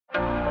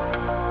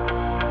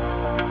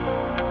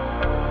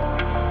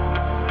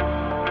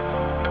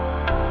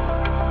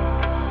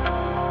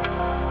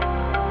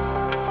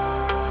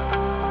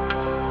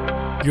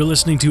You're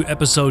listening to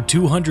episode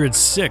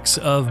 206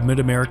 of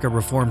Mid-America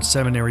Reformed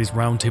Seminary's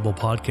Roundtable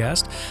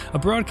Podcast, a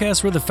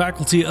broadcast where the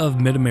faculty of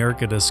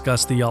Mid-America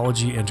discuss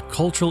theology and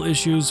cultural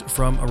issues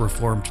from a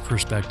Reformed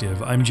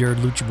perspective. I'm Jared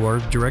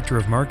Luchabor, Director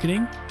of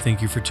Marketing.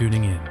 Thank you for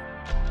tuning in.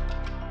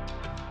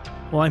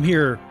 Well, I'm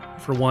here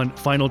for one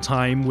final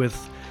time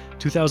with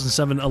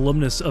 2007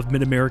 alumnus of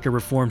Mid-America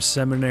Reformed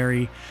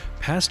Seminary,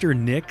 Pastor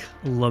Nick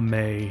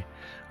Lamme,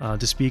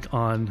 to speak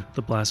on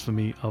the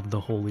blasphemy of the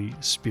Holy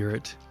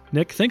Spirit.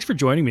 Nick, thanks for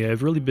joining me.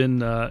 I've really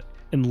been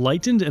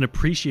enlightened and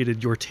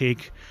appreciated your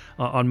take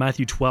on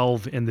Matthew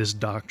 12 and this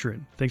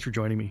doctrine. Thanks for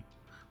joining me.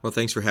 Well,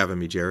 thanks for having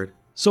me, Jared.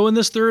 So in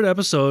this third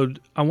episode,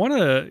 I want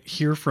to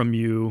hear from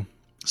you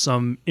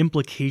some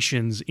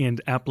implications and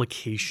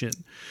application.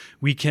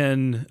 We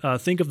can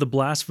think of the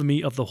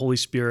blasphemy of the Holy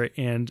Spirit,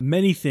 and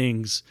many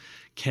things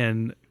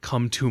can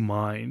come to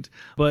mind.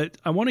 But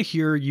I want to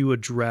hear you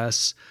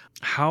address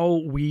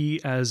how we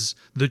as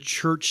the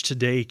church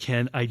today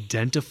can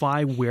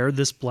identify where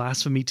this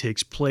blasphemy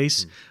takes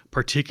place,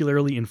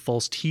 particularly in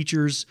false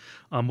teachers,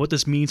 what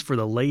this means for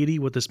the laity,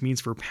 what this means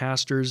for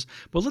pastors.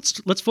 But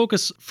let's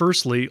focus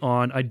firstly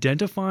on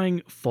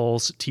identifying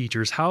false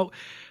teachers. How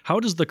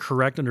does the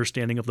correct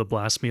understanding of the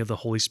blasphemy of the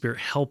Holy Spirit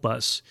help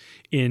us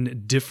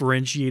in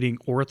differentiating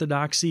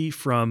orthodoxy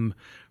from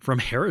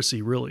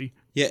heresy, really?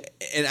 Yeah,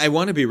 and I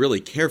want to be really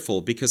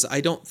careful because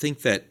I don't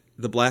think that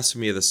the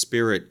blasphemy of the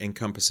Spirit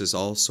encompasses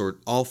all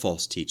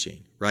false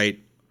teaching, right?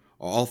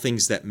 All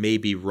things that may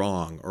be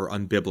wrong or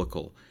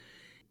unbiblical.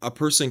 A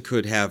person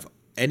could have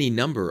any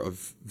number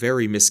of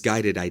very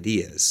misguided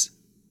ideas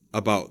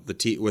about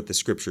what the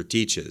Scripture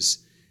teaches,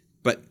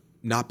 but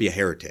not be a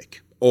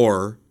heretic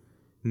or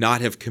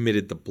not have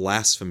committed the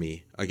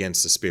blasphemy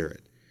against the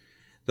Spirit.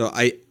 So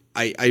I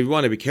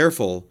want to be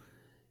careful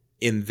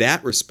in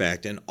that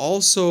respect, and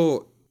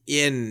also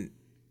in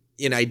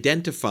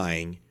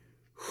identifying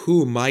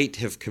who might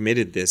have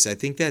committed this. I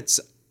think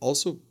that's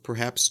also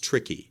perhaps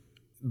tricky,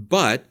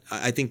 but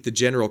I think the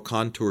general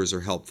contours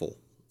are helpful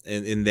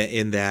in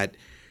that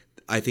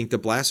I think the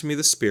blasphemy of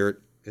the Spirit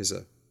is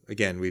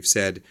again, we've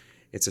said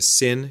it's a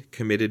sin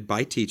committed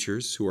by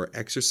teachers who are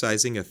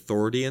exercising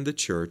authority in the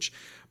church,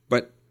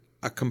 but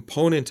a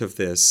component of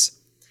this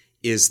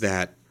is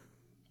that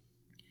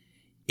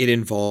it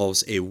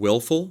involves a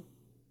willful,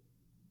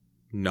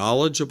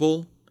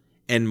 knowledgeable,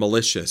 and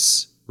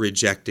malicious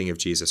rejecting of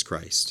Jesus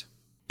Christ.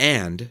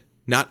 And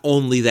not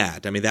only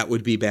that, I mean, that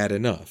would be bad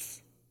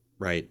enough,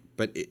 right?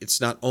 But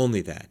it's not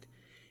only that.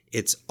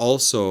 It's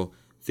also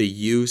the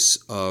use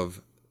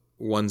of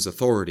one's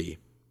authority,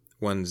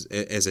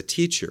 as a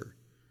teacher,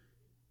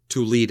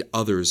 to lead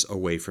others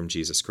away from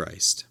Jesus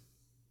Christ.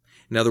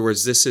 In other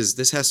words, this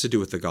has to do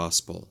with the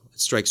gospel.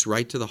 It strikes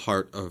right to the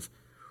heart of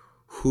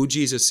who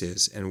Jesus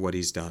is and what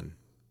he's done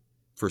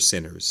for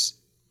sinners.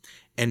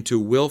 And to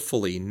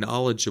willfully,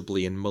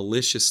 knowledgeably, and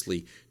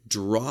maliciously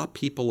draw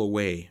people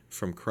away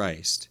from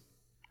Christ,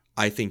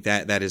 I think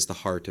that is the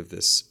heart of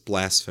this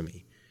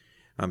blasphemy.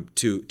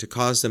 To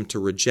cause them to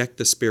reject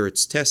the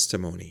Spirit's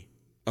testimony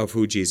of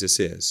who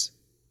Jesus is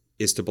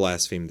to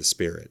blaspheme the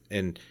Spirit.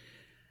 And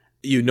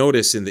you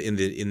notice in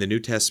the New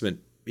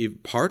Testament,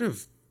 part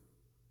of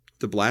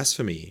the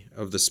blasphemy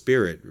of the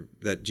Spirit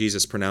that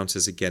Jesus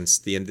pronounces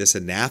against this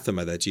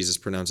anathema that Jesus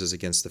pronounces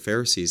against the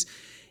Pharisees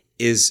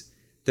is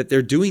that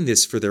they're doing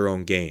this for their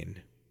own gain.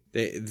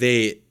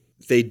 They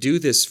do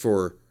this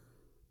for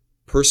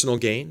personal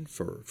gain,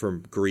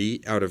 for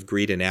greed, out of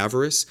greed and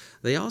avarice.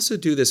 They also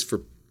do this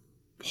for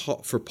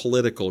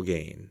political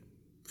gain,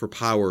 for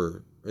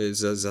power,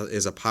 is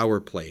a power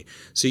play.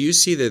 So you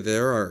see that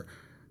there are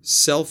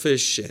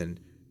selfish and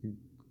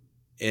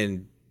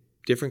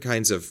different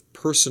kinds of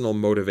personal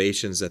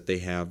motivations that they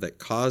have that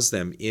cause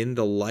them, in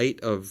the light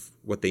of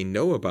what they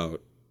know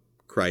about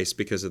Christ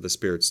because of the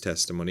Spirit's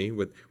testimony,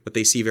 with what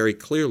they see very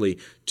clearly,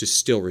 to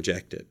still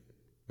reject it.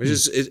 Which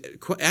is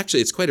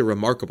actually, it's quite a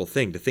remarkable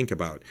thing to think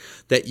about,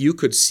 that you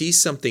could see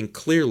something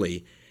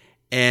clearly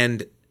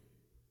and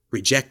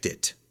reject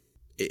it.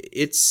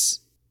 It's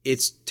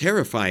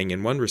terrifying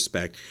in one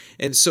respect.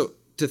 And so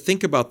to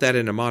think about that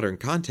in a modern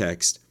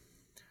context,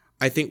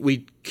 I think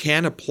we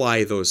can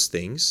apply those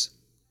things,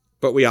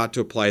 but we ought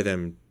to apply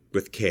them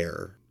with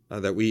care.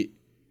 I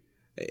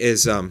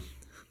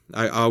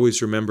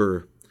always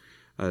remember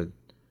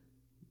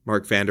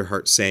Mark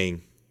Vanderhart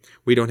saying,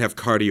 "We don't have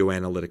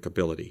cardioanalytic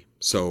ability,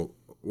 so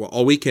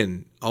all we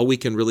can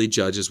really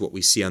judge is what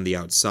we see on the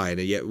outside,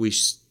 and yet we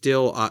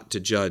still ought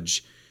to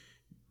judge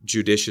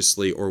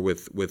judiciously or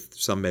with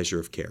some measure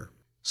of care."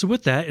 So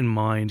with that in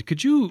mind,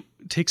 could you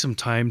take some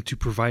time to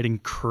provide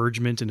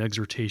encouragement and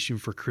exhortation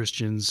for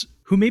Christians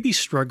who may be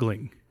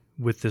struggling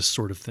with this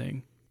sort of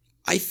thing?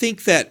 I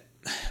think that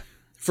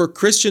for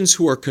Christians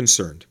who are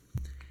concerned,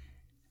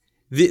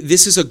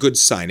 this is a good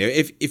sign.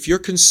 If you're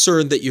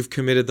concerned that you've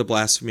committed the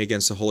blasphemy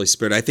against the Holy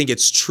Spirit, I think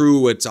it's true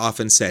what's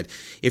often said.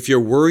 If you're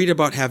worried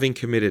about having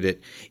committed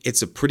it,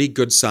 it's a pretty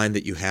good sign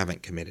that you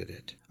haven't committed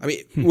it. I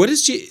mean,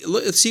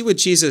 let's see what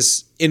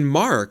Jesus, in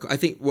Mark, I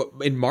think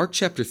in Mark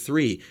chapter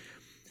 3,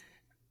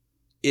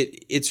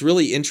 it's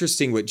really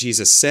interesting what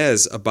Jesus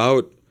says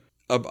about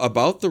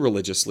the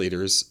religious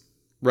leaders,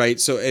 right?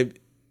 So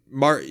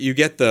Mark, you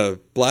get the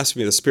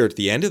blasphemy of the Spirit at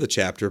the end of the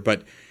chapter,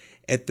 but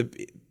at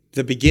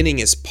the beginning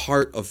is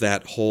part of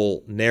that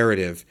whole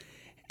narrative.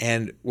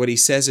 And what he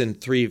says in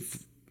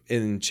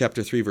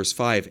chapter 3, verse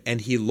 5,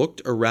 and he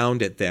looked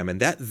around at them, and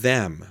that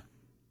them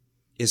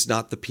is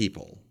not the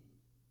people.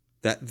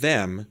 That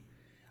them,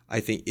 I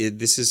think,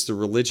 this is the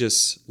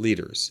religious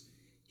leaders.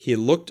 He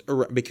looked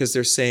around because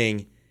they're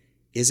saying,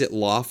 is it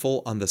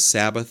lawful on the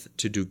Sabbath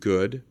to do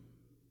good?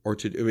 Or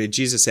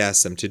Jesus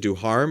asked them to do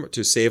harm,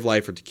 to save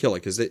life, or to kill it,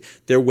 because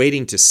they're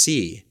waiting to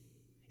see.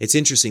 It's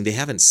interesting, they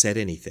haven't said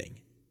anything.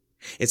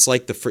 It's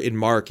like in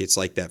Mark, it's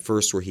like that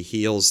verse where he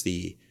heals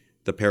the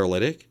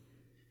paralytic.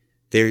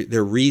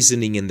 They're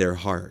reasoning in their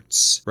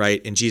hearts,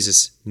 right? And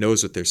Jesus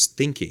knows what they're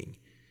thinking.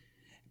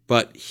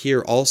 But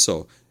here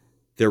also,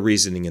 they're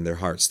reasoning in their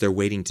hearts. They're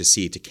waiting to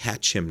see, to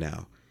catch him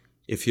now,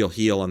 if he'll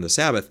heal on the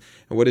Sabbath.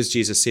 And what does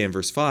Jesus say in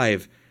verse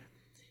 5?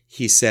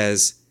 He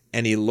says,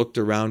 and he looked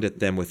around at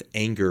them with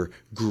anger,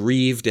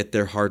 grieved at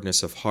their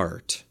hardness of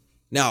heart.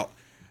 Now,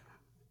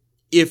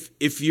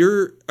 if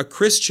you're a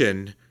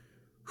Christian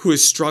who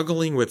is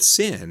struggling with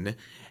sin,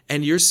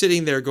 and you're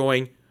sitting there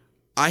going,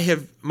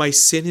 my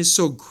sin is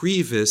so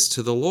grievous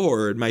to the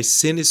Lord, my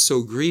sin is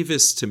so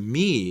grievous to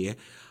me,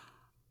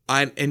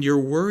 and you're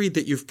worried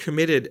that you've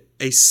committed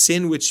a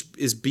sin which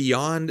is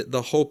beyond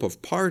the hope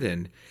of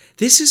pardon,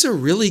 this is a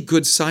really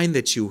good sign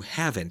that you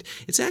haven't.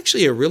 It's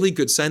actually a really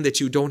good sign that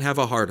you don't have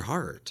a hard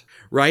heart,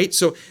 right?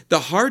 So the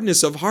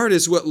hardness of heart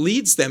is what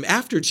leads them,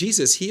 after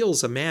Jesus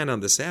heals a man on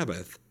the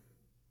Sabbath,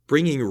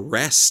 bringing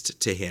rest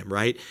to him,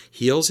 right?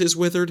 Heals his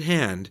withered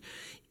hand.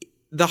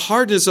 The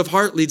hardness of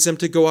heart leads them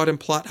to go out and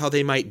plot how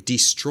they might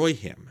destroy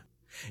him.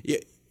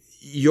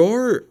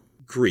 Your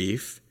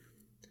grief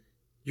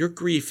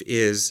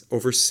is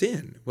over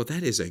sin. Well,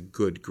 that is a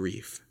good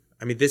grief.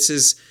 I mean, this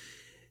is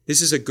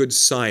a good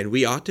sign.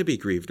 We ought to be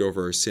grieved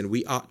over our sin.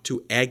 We ought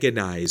to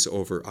agonize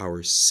over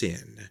our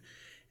sin.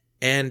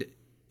 And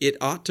it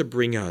ought to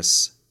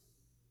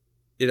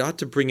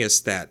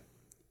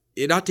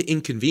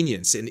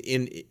inconvenience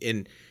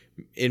and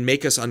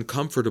make us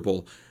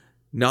uncomfortable.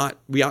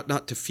 We ought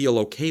not to feel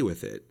okay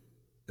with it.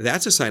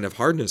 That's a sign of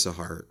hardness of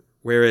heart.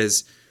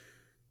 Whereas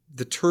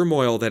the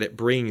turmoil that it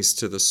brings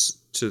to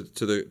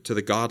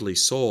the godly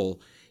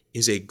soul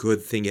is a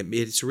good thing.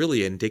 It's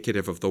really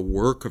indicative of the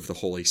work of the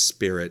Holy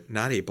Spirit,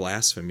 not a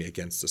blasphemy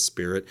against the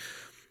Spirit.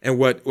 And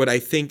what I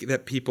think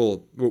that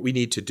what we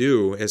need to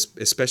do,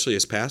 especially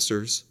as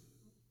pastors,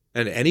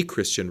 and any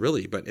Christian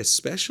really, but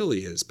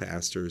especially as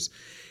pastors,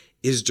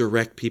 is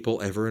direct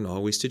people ever and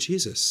always to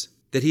Jesus.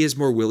 That he is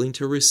more willing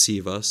to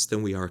receive us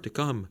than we are to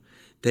come.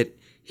 That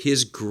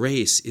his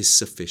grace is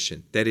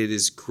sufficient. That it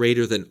is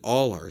greater than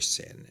all our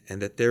sin.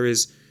 And that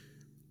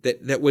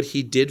that what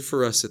he did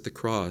for us at the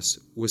cross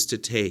was to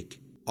take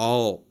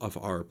all of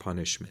our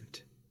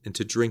punishment and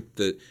to drink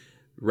the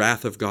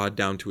wrath of God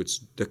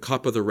the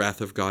cup of the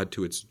wrath of God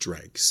to its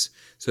dregs,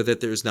 so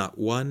that there is not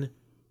one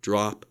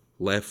drop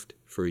left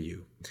for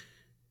you.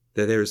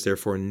 That there is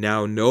therefore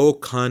now no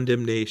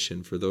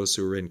condemnation for those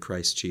who are in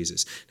Christ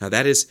Jesus. Now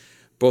that is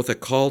both a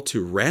call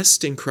to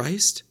rest in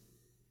Christ,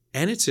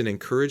 and it's an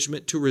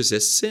encouragement to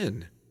resist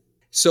sin.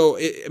 So,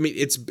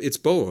 it's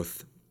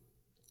both.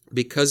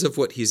 Because of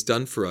what he's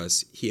done for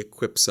us, he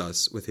equips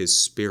us with his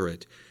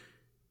Spirit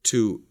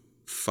to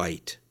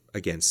fight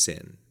against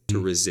sin, to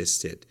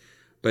resist it,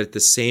 but at the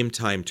same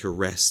time to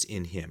rest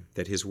in him,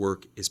 that his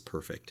work is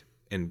perfect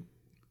and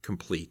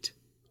complete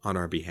on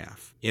our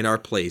behalf. In our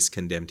place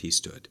condemned he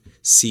stood,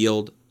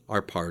 sealed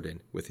our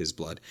pardon with his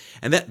blood.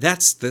 And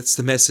that's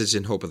the message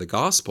and hope of the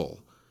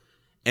gospel.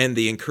 And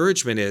the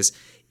encouragement is,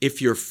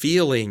 if you're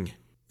feeling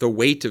the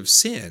weight of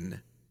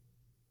sin,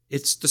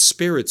 it's the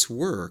Spirit's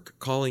work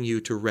calling you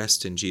to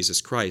rest in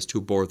Jesus Christ,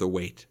 who bore the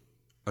weight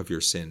of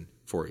your sin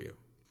for you.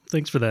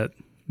 Thanks for that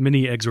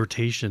mini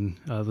exhortation.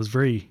 That was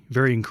very,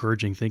 very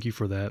encouraging. Thank you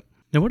for that.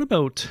 Now, what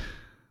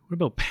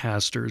about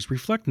pastors?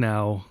 Reflect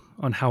now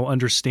on how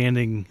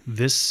understanding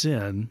this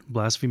sin,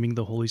 blaspheming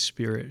the Holy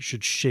Spirit,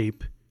 should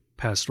shape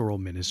pastoral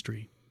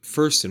ministry.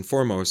 First and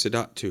foremost, it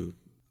ought to.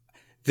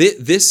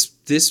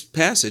 This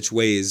passage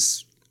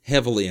weighs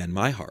heavily on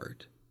my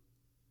heart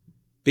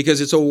because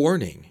it's a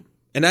warning.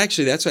 And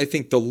actually, that's why I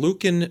think the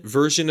Lucan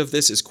version of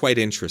this is quite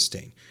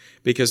interesting,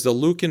 because the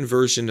Lucan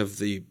version of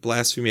the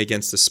blasphemy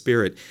against the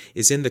Spirit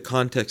is in the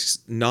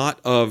context not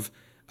of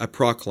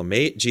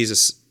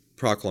Jesus'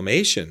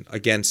 proclamation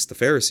against the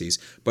Pharisees,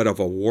 but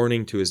of a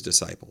warning to his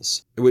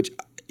disciples. Which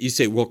you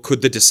say, well,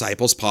 could the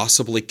disciples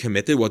possibly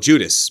commit it? Well,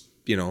 Judas,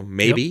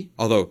 maybe, yep.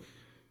 Although,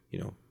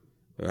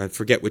 I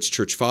forget which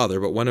church father,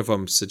 but one of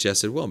them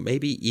suggested, well,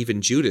 maybe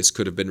even Judas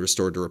could have been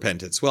restored to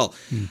repentance. Well,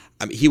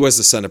 he was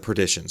the son of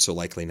perdition, so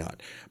likely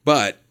not.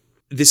 But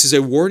this is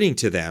a warning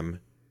to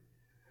them.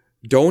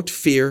 Don't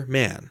fear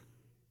man,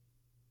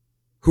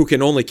 who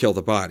can only kill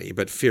the body,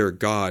 but fear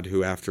God,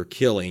 who after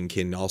killing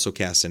can also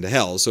cast into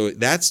hell. So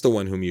that's the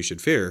one whom you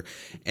should fear.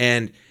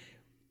 And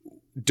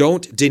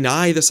don't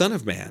deny the Son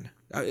of Man.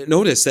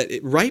 Notice that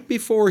right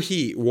before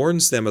he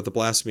warns them of the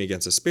blasphemy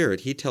against the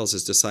Spirit, he tells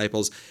his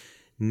disciples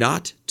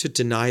not to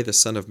deny the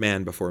Son of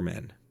Man before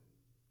men.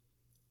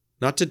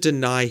 Not to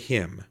deny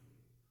him,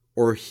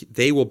 or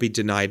they will be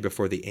denied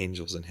before the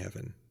angels in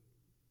heaven.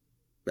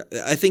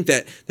 I think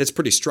that's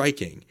pretty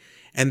striking.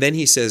 And then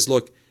he says,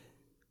 look,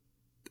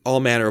 all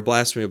manner of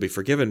blasphemy will be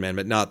forgiven men,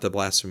 but not the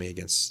blasphemy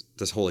against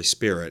the Holy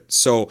Spirit.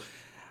 So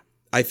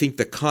I think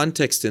the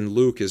context in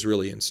Luke is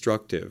really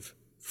instructive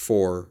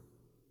for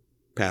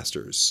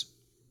pastors,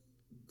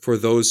 for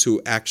those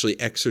who actually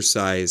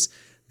exercise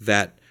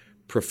that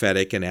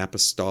prophetic and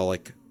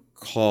apostolic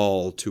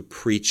call to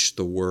preach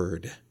the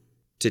word,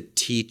 to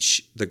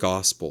teach the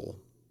gospel.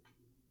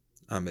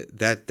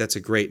 That's a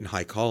great and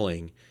high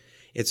calling.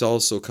 It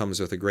also comes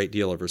with a great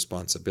deal of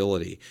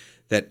responsibility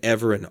that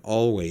ever and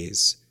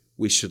always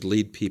we should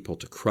lead people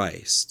to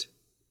Christ.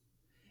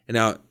 And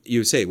now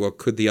you say, well,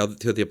 could the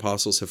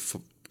apostles have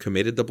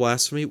committed the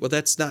blasphemy? Well,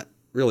 that's not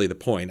really the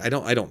point. I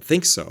don't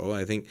think so.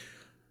 I think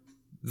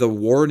the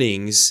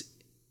warnings,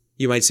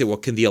 you might say, well,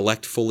 can the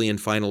elect fully and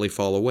finally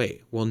fall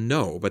away? Well,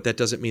 no, but that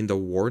doesn't mean the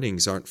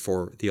warnings aren't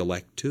for the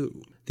elect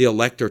too. The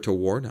elect are to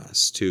warn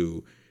us,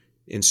 to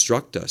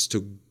instruct us,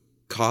 to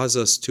cause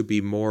us to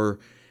be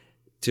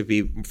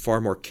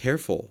far more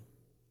careful,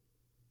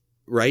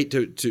 right?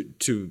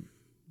 To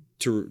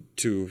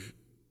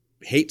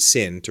hate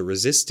sin, to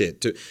resist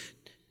it,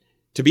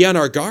 to be on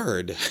our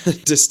guard,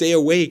 to stay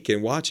awake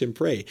and watch and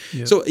pray.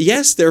 Yep. So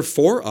yes, they're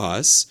for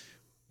us.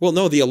 Well,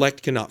 no, the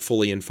elect cannot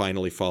fully and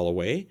finally fall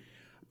away.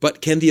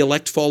 But can the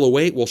elect fall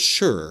away? Well,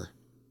 sure.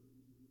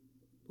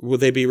 Will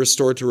they be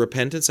restored to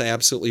repentance? I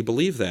absolutely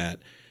believe that.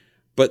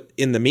 But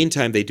in the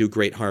meantime, they do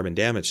great harm and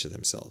damage to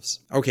themselves.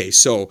 Okay,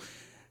 so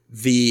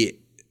the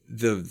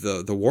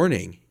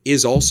warning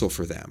is also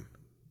for them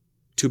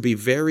to be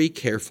very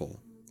careful,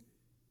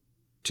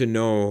 to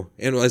know,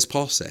 and as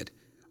Paul said,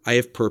 I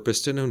have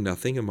purposed to know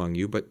nothing among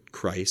you but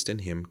Christ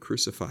and him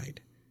crucified.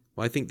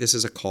 Well, I think this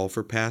is a call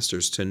for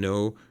pastors to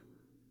know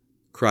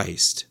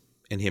Christ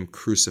and him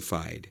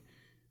crucified,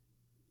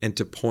 and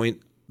to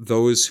point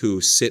those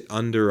who sit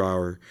under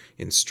our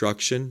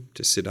instruction,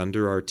 to sit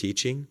under our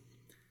teaching,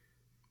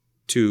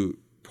 to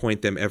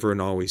point them ever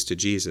and always to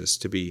Jesus,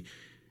 to be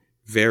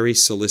very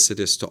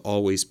solicitous to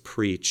always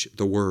preach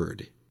the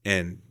word,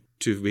 and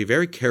to be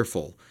very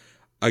careful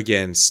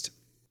against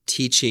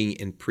teaching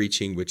and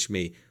preaching which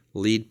may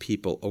lead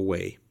people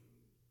away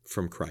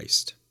from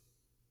Christ.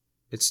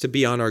 It's to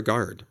be on our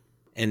guard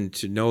and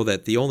to know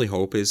that the only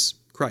hope is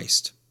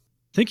Christ.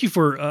 Thank you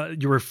for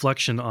your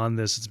reflection on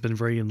this. It's been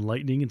very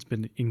enlightening. It's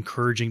been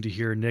encouraging to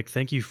hear. Nick,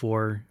 thank you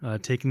for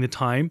taking the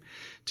time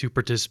to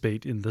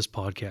participate in this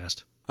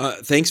podcast.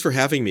 Thanks for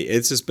having me.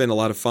 It's just been a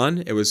lot of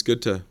fun. It was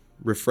good to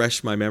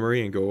refresh my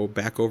memory and go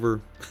back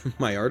over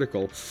my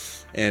article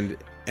and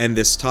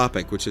this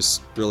topic, which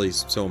is really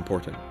so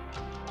important.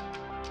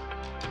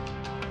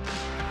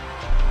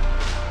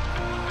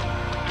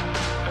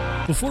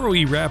 Before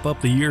we wrap up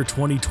the year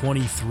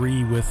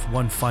 2023 with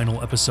one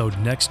final episode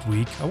next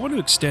week, I want to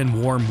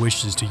extend warm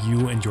wishes to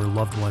you and your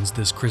loved ones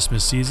this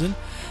Christmas season.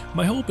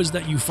 My hope is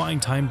that you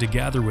find time to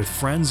gather with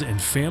friends and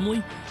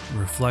family and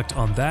reflect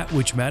on that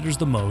which matters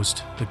the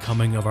most, the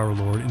coming of our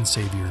Lord and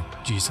Savior,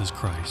 Jesus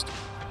Christ.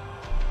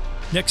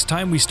 Next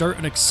time, we start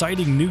an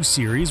exciting new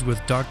series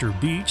with Dr.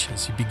 Beach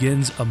as he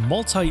begins a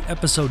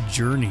multi-episode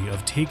journey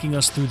of taking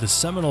us through the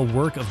seminal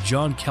work of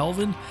John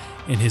Calvin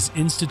and his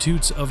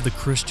Institutes of the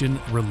Christian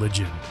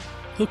Religion.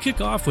 He'll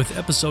kick off with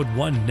episode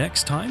 1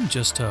 next time,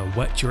 just to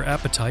whet your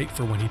appetite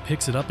for when he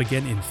picks it up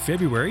again in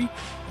February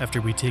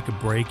after we take a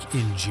break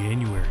in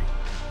January.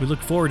 We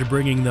look forward to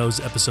bringing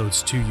those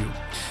episodes to you.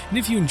 And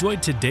if you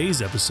enjoyed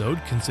today's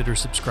episode, consider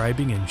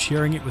subscribing and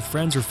sharing it with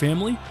friends or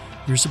family.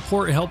 Your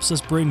support helps us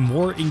bring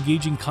more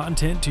engaging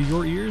content to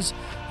your ears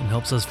and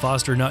helps us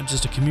foster not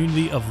just a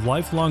community of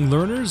lifelong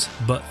learners,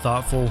 but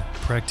thoughtful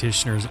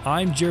practitioners.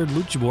 I'm Jared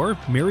Luchabor.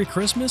 Merry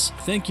Christmas.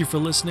 Thank you for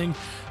listening.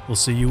 We'll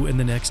see you in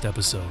the next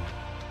episode.